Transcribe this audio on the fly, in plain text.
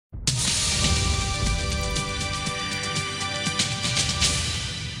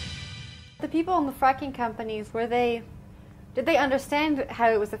people in the fracking companies, did they understand how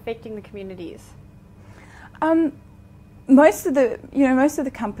it was affecting the communities? Most of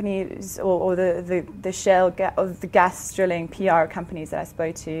the companies or the shale or the gas drilling PR companies that I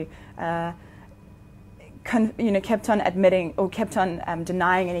spoke to, kept on admitting or kept on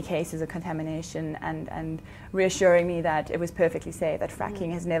denying any cases of contamination and reassuring me that it was perfectly safe, that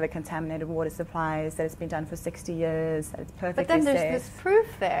fracking has never contaminated water supplies, that it's been done for 60 years, that it's perfectly safe. But then there's this proof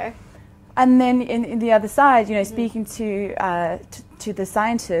there. And then in the other side, speaking to the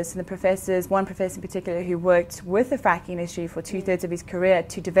scientists and the professors, one professor in particular who worked with the fracking industry for 2/3 of his career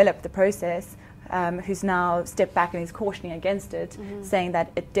to develop the process, who's now stepped back and is cautioning against it, saying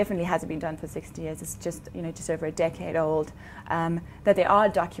that it definitely hasn't been done for 60 years, it's just over a decade old, that there are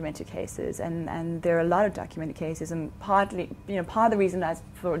documented cases, and there are a lot of documented cases, and part of the reason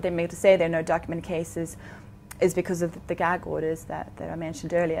for them to say there are no documented cases is because of the gag orders that I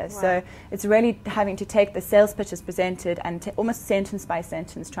mentioned earlier. Right. So it's really having to take the sales pitches presented and almost sentence by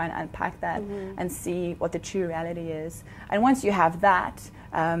sentence try and unpack that and see what the true reality is. And once you have that,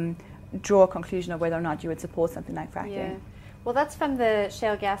 draw a conclusion of whether or not you would support something like fracking. Yeah. Well, that's from the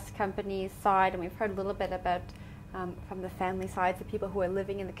shale gas companies' side, and we've heard a little bit about from the family side, the people who are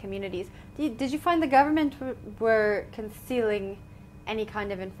living in the communities. Did you find the government were concealing any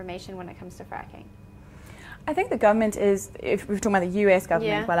kind of information when it comes to fracking? I think the government is, if we're talking about the US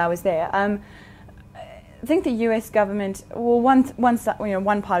government while I was there, I think the US government, well, one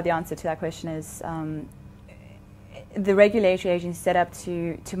part of the answer to that question is the regulatory agency set up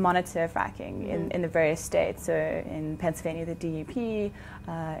to monitor fracking in the various states. So in Pennsylvania, the DEP,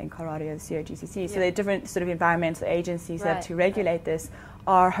 in Colorado, the COGCC. So there are different sort of environmental agencies set up to regulate this,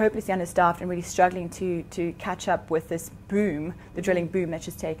 are hopelessly understaffed and really struggling to catch up with this boom, the drilling boom that's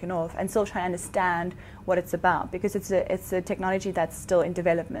just taken off, and still try to understand what it's about, because it's a technology that's still in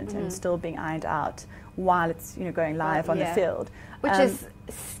development and still being ironed out while it's going live on the field, which is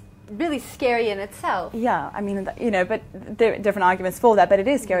really scary in itself. Yeah, I mean, but there are different arguments for that, but it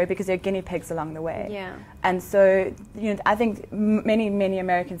is scary because there are guinea pigs along the way. Yeah. And so, I think many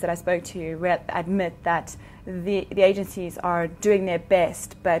Americans that I spoke to admit that the agencies are doing their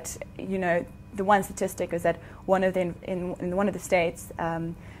best, but the one statistic is that in one of the states,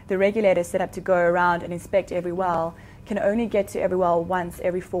 the regulator set up to go around and inspect every well can only get to every well once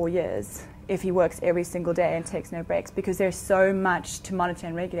every 4 years if he works every single day and takes no breaks, because there's so much to monitor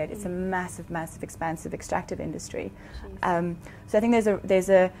and regulate. It's a massive, expansive extractive industry. So I think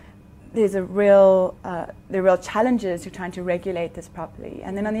there's a real challenges to trying to regulate this properly.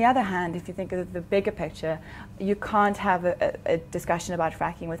 And then on the other hand, if you think of the bigger picture, you can't have a discussion about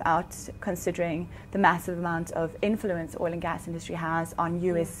fracking without considering the massive amount of influence the oil and gas industry has on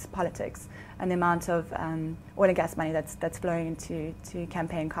US politics, and the amount of oil and gas money that's flowing into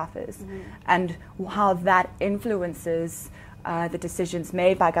campaign coffers, and how that influences the decisions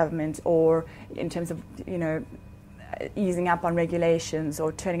made by government, or in terms of easing up on regulations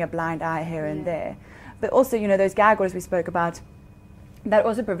or turning a blind eye here and there. But also, those gag orders we spoke about, that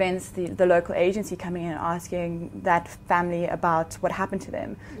also prevents the local agency coming in and asking that family about what happened to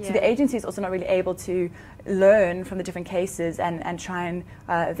them. So the agency is also not really able to learn from the different cases and try and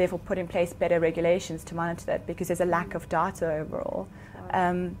therefore put in place better regulations to monitor that, because there's a lack of data overall.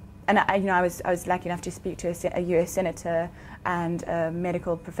 And I was lucky enough to speak to a US senator and a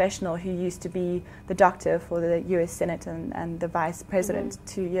medical professional who used to be the doctor for the US Senate and the vice president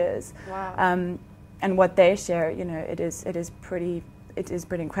 2 years. Wow. And what they share, it is pretty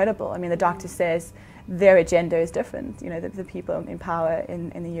incredible. I mean, the doctor says their agenda is different. The people in power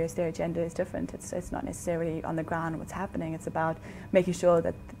in the US, their agenda is different. It's not necessarily on the ground what's happening. It's about making sure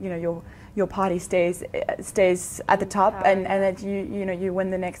that your party stays at the top, and that you win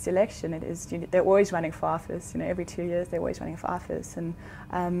the next election. It is they're always running for office. Every 2 years they're always running for office, and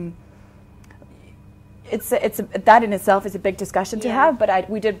that in itself is a big discussion to have. But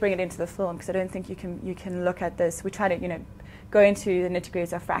we did bring it into the film because I don't think you can look at this. We try to go into the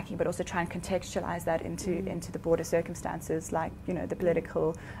nitty-gritties of fracking, but also try and contextualize that into the broader circumstances, like the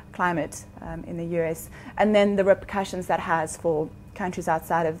political climate in the US, and then the repercussions that has for countries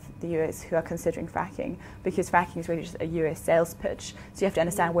outside of the US who are considering fracking, because fracking is really just a US sales pitch. So you have to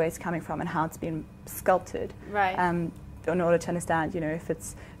understand where it's coming from and how it's been sculpted, right? In order to understand, if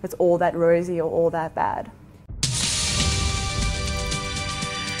it's all that rosy or all that bad.